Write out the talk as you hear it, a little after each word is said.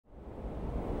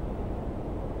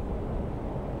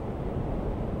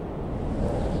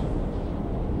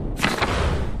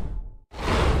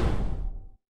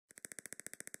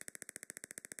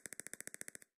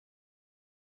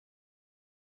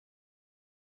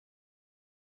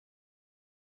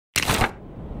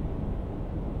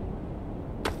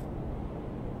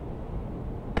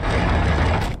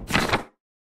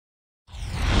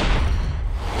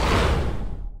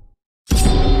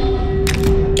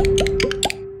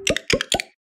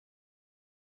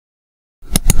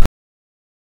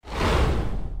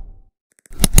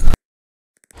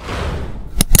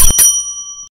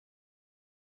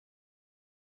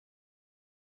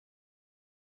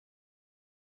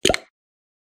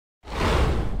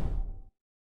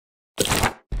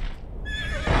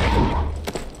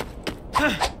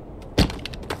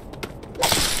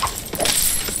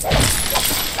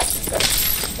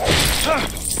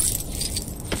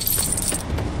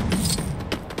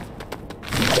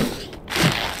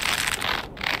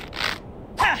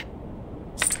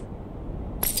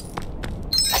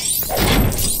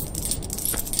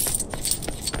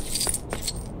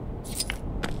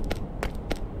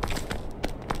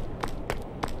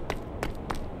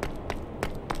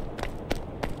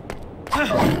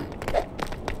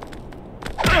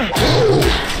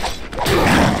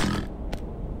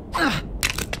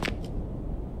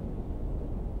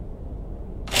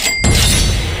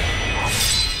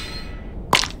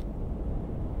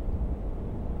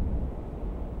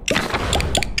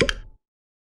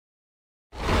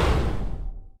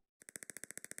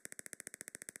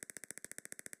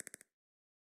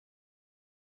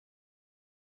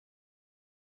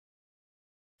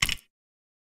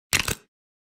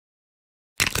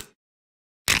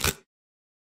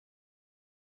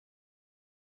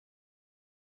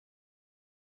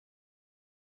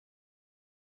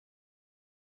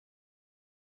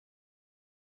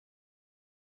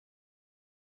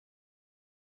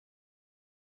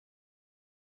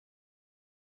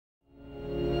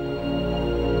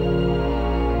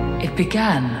It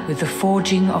began with the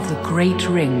forging of the Great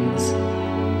Rings.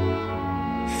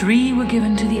 3 were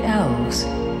given to the elves,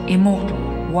 immortal,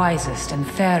 wisest and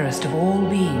fairest of all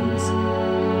beings.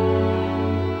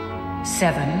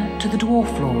 7 to the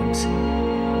dwarf lords,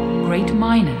 great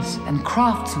miners and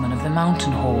craftsmen of the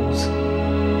mountain halls.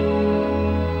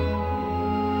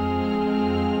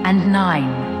 And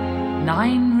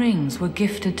 9 rings were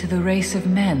gifted to the race of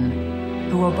men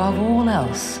who above all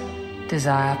else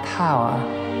desire power.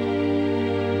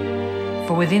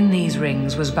 For within these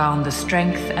rings was bound the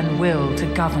strength and will to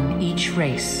govern each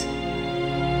race.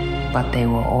 But they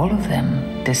were all of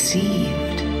them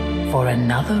deceived, for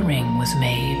another ring was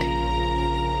made.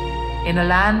 In the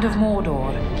land of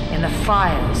Mordor, in the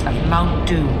fires of Mount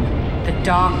Doom, the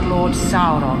Dark Lord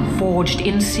Sauron forged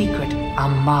in secret a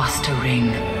master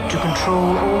ring to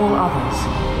control all others.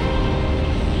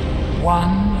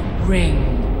 1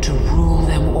 ring to rule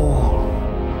them all.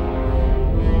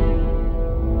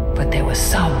 But there were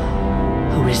some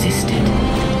who resisted.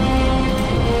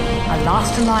 A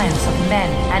last alliance of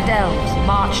men and elves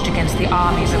marched against the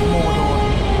armies of Mordor,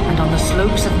 and on the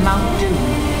slopes of Mount Doom,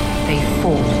 they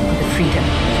fought for the freedom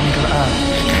of Middle-earth.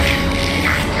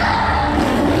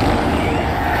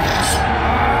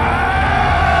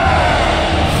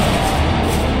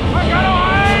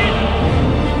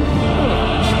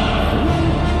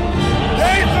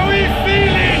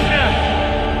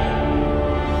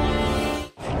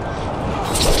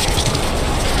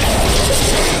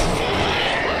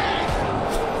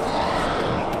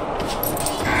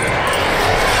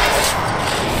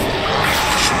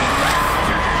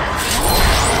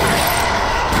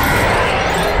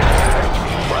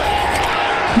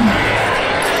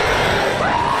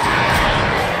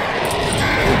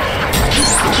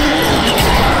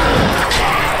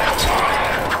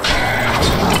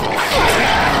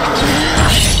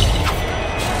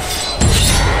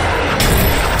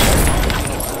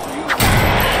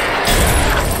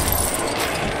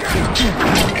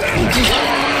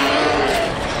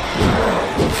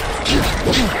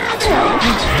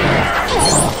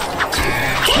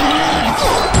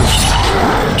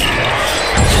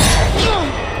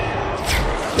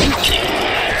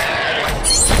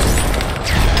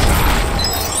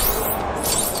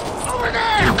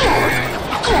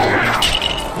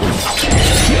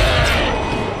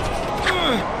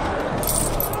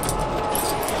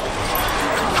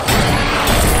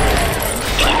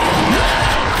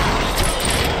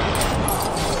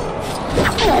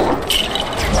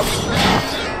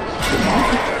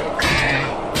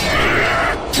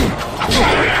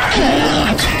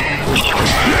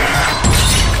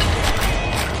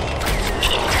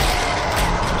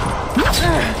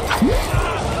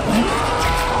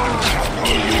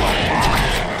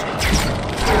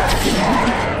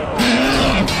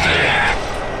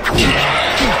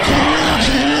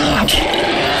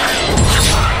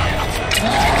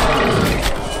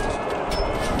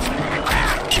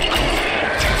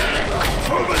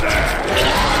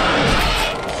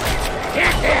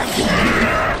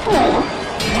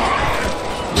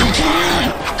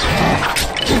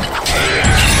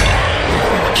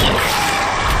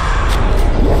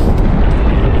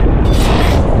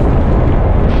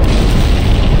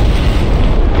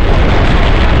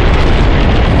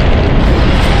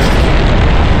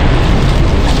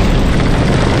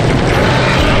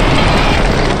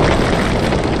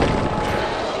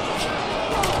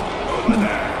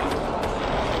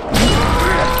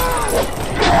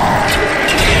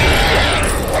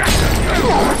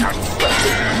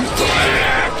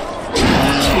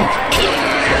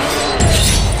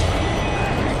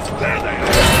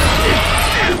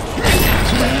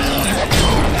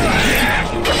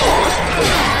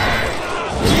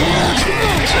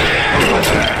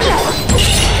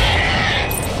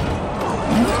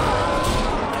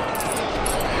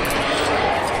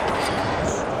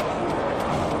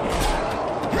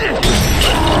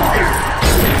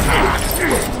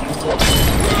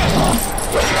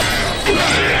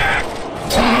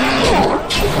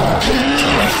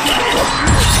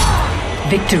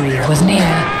 Victory was near.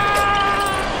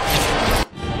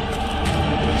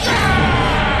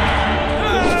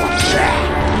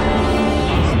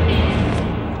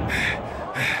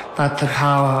 But the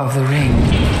power of the ring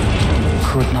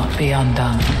could not be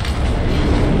undone.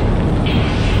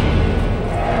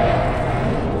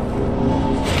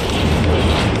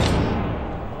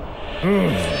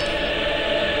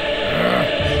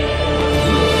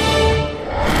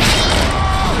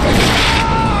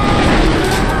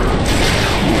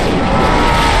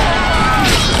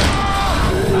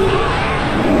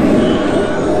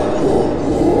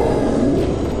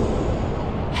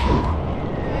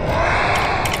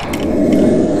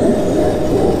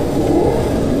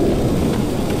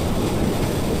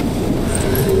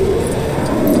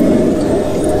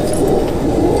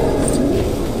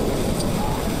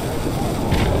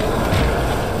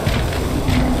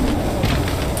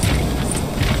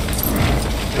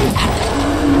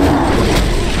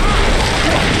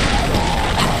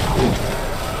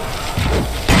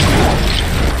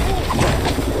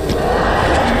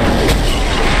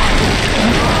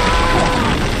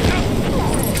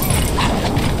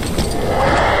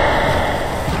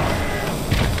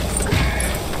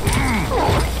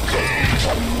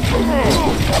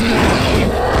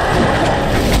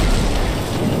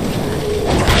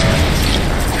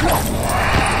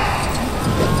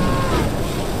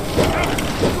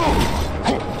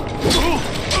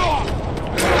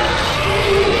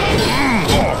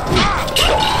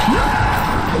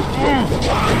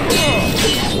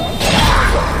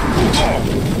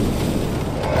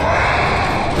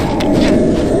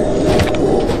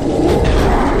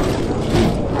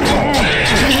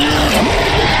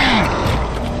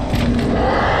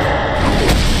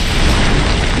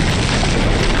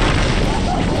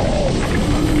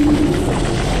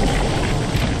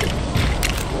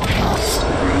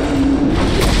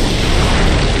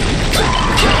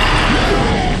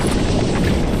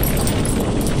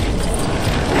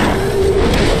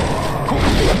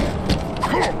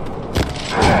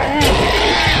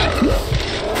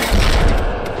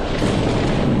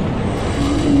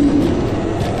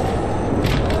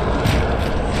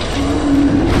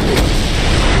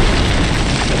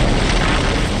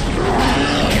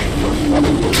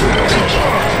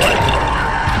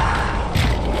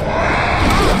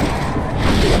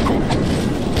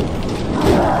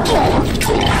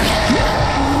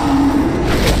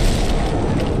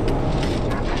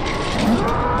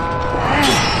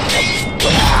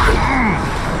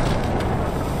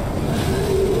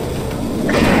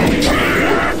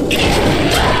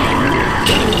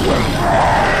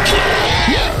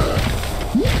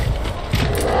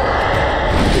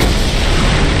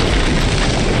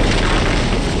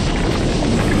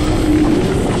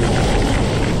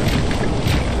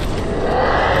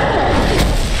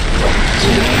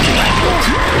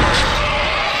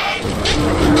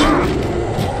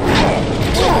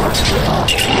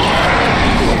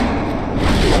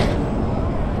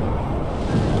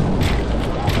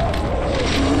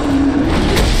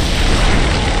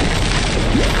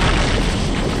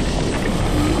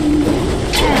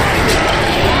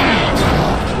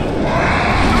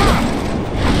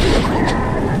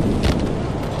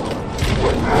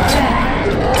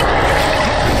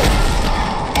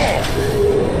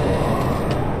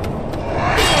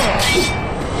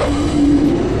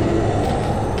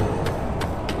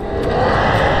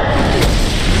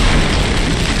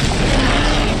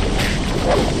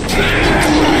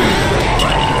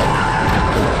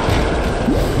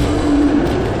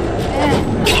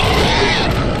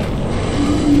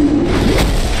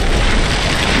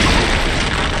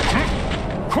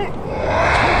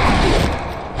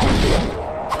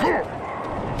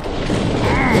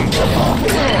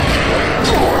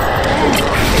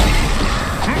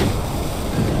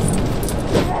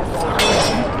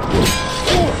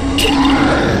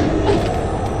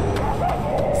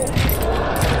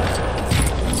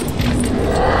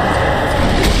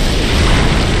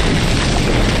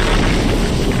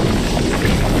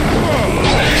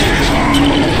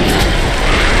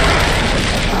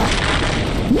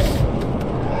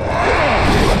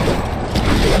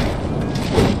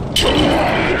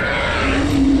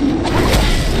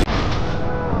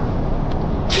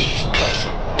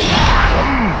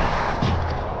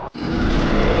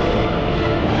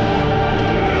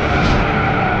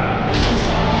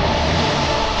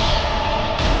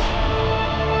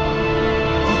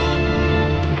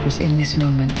 In this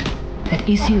moment that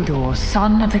Isildur,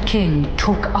 son of the king,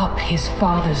 took up his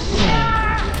father's sword.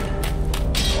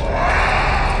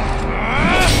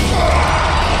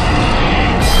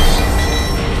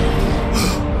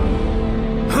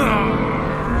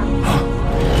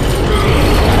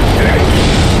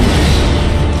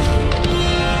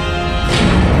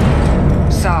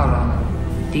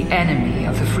 enemy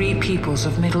of the free peoples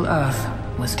of Middle-earth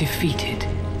was defeated.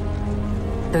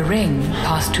 The ring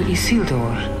passed to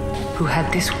Isildur, who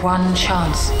had this one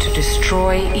chance to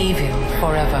destroy evil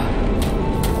forever.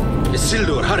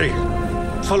 Isildur, hurry!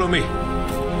 Follow me.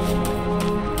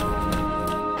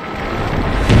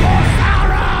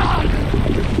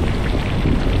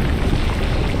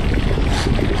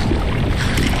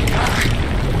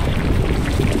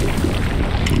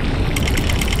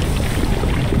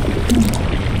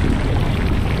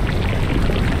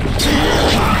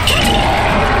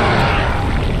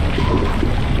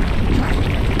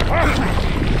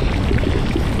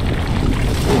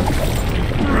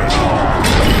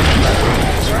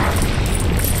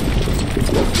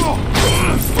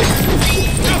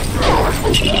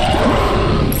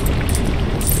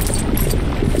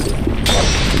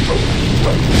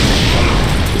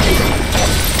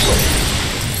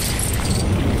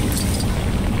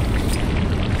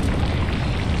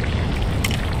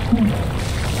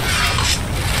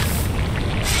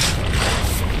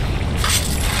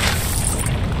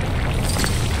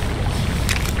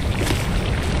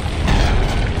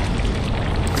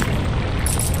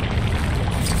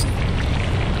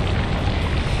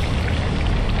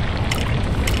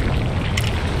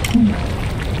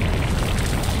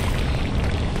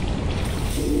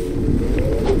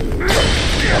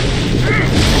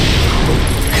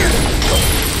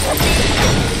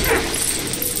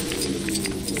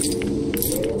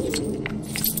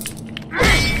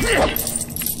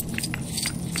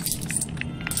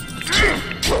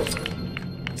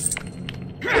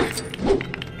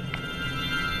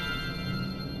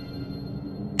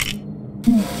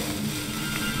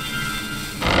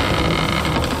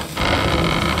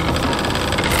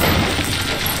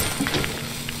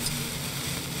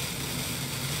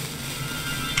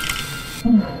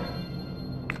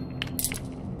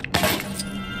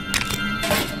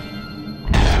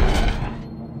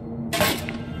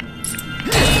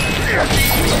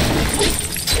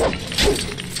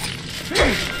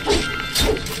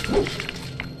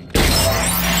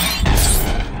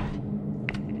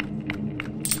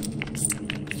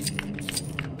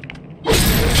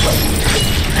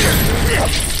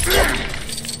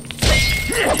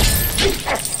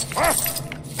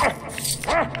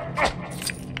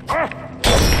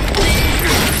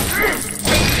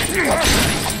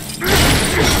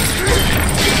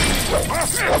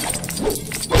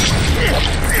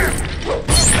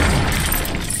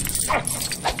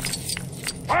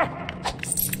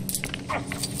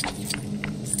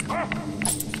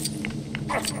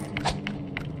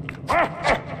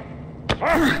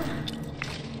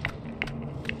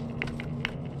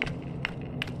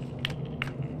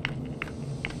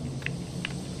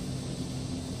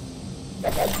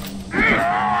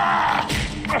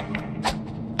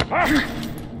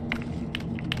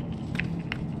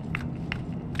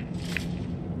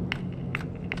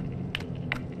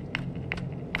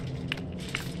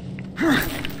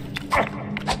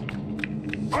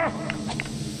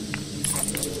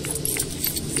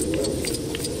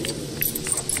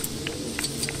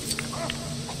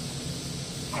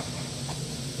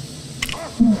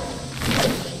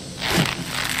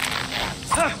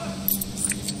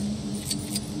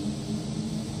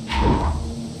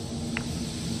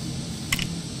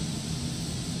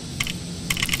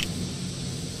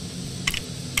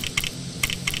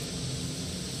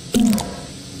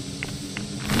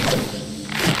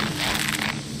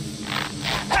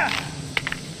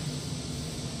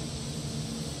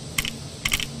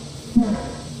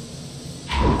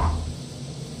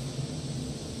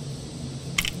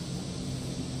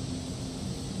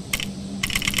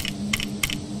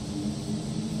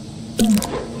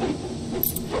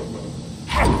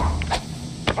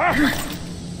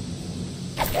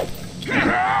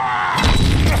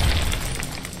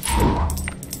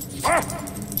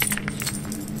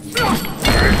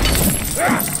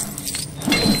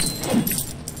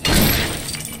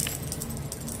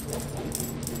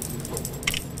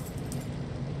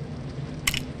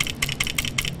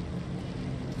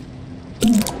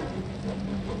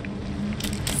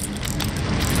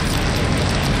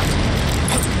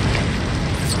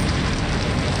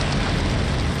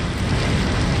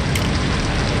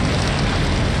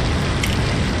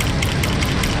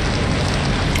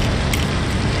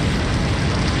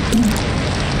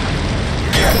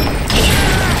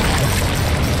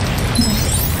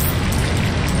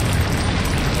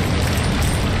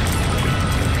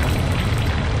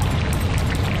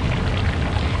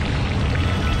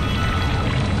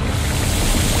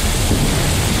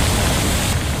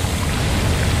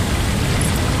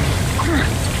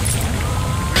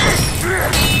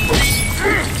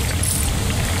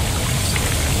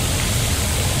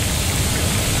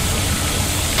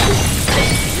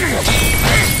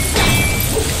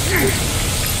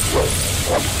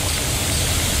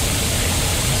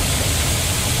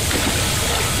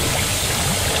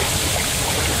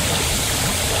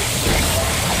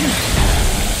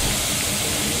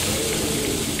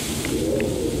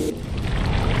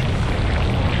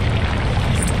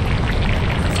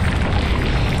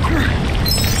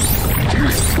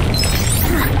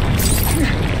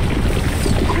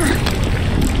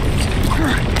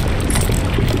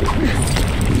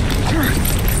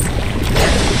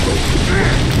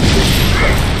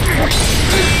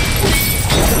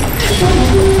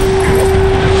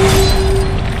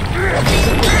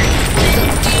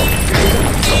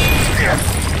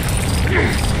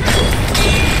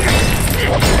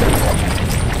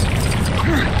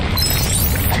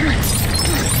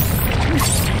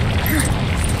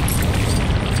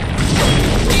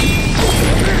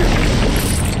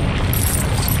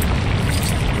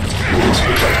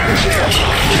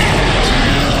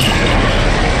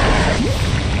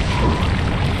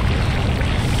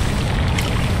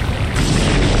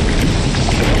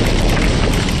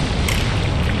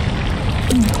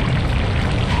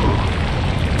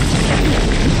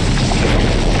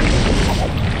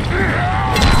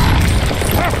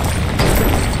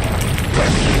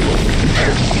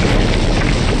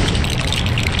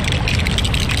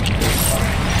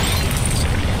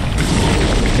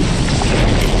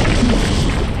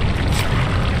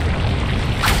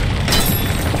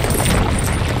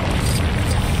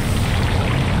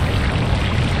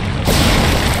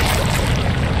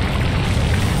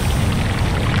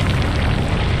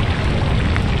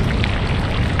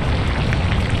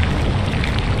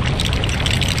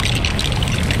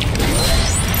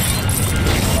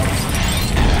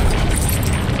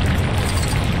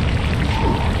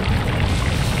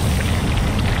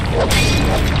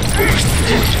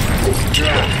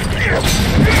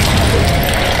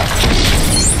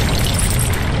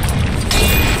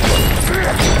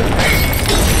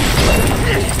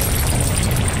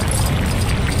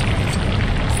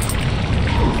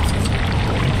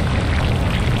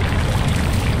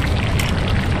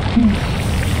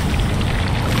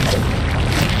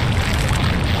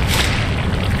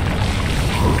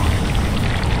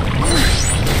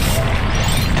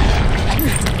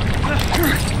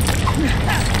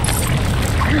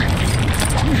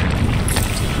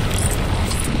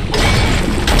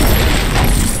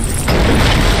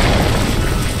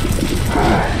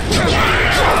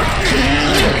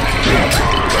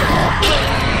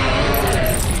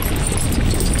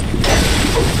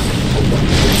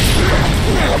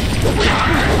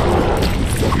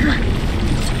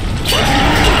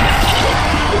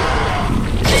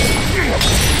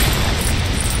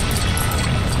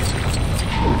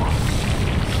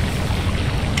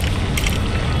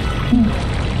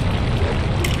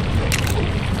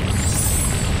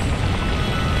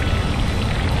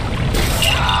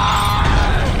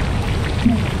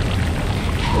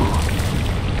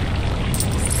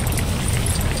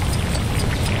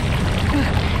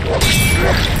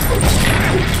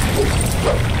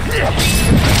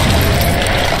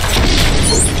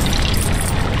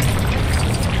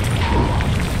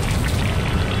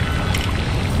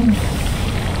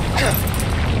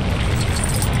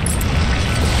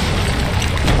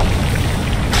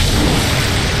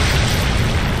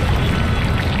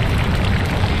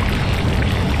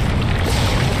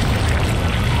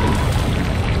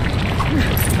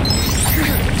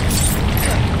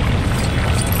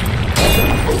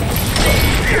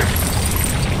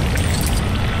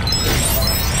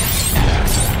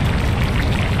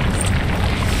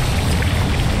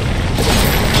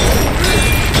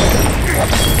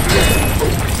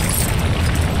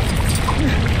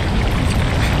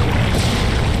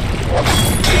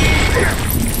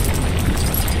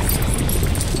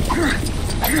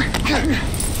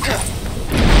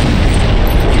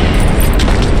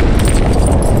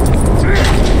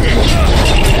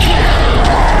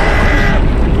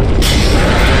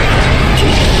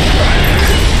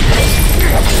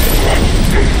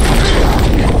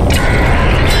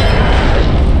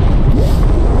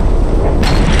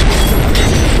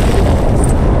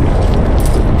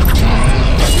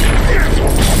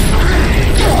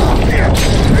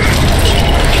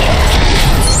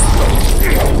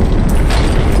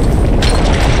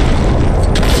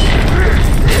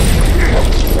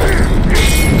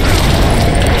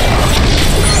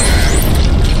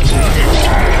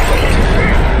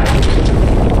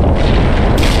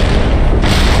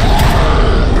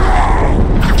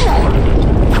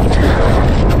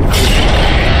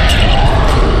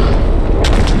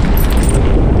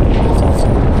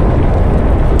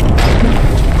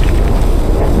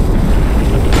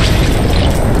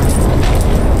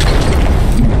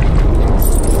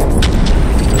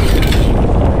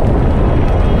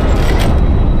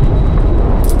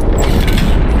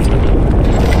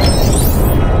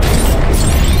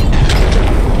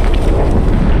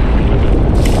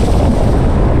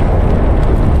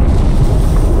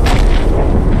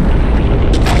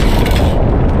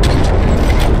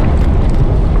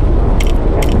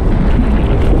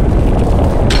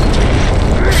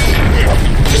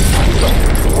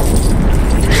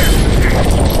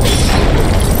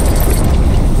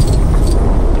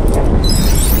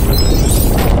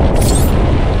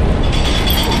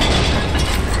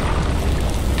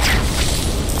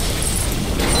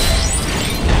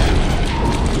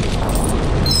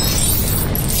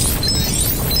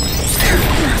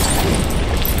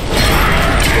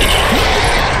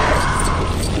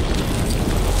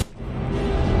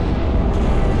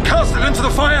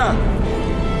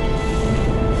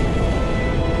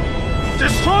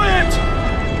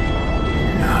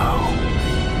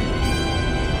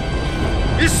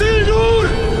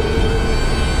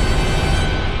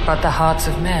 But the hearts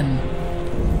of men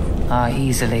are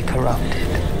easily corrupted,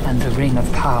 and the Ring of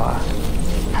Power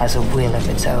has a will of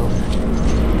its own.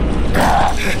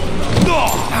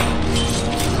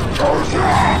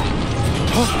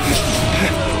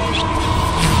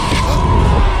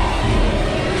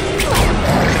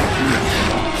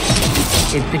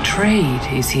 It betrayed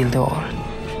Isildur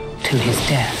to his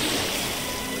death.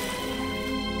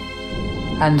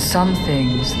 And some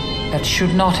things that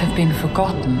should not have been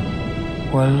forgotten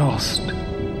were lost.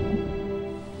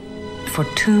 For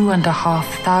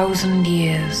 2,500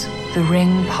 years, the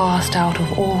ring passed out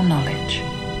of all knowledge.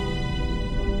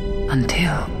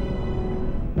 Until...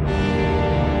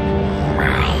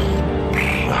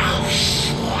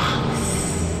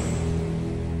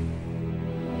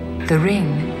 The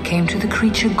ring came to the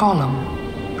creature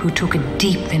Gollum, who took it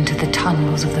deep into the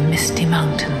tunnels of the Misty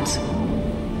Mountains.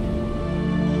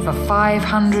 For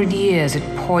 500 years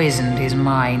it poisoned his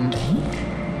mind.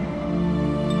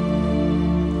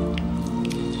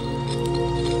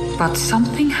 But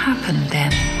something happened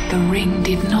then the ring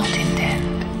did not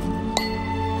intend.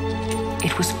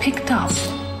 It was picked up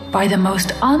by the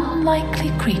most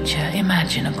unlikely creature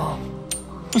imaginable.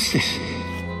 What's this?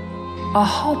 A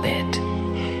hobbit,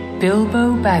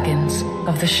 Bilbo Baggins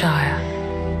of the Shire.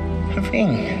 A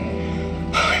ring.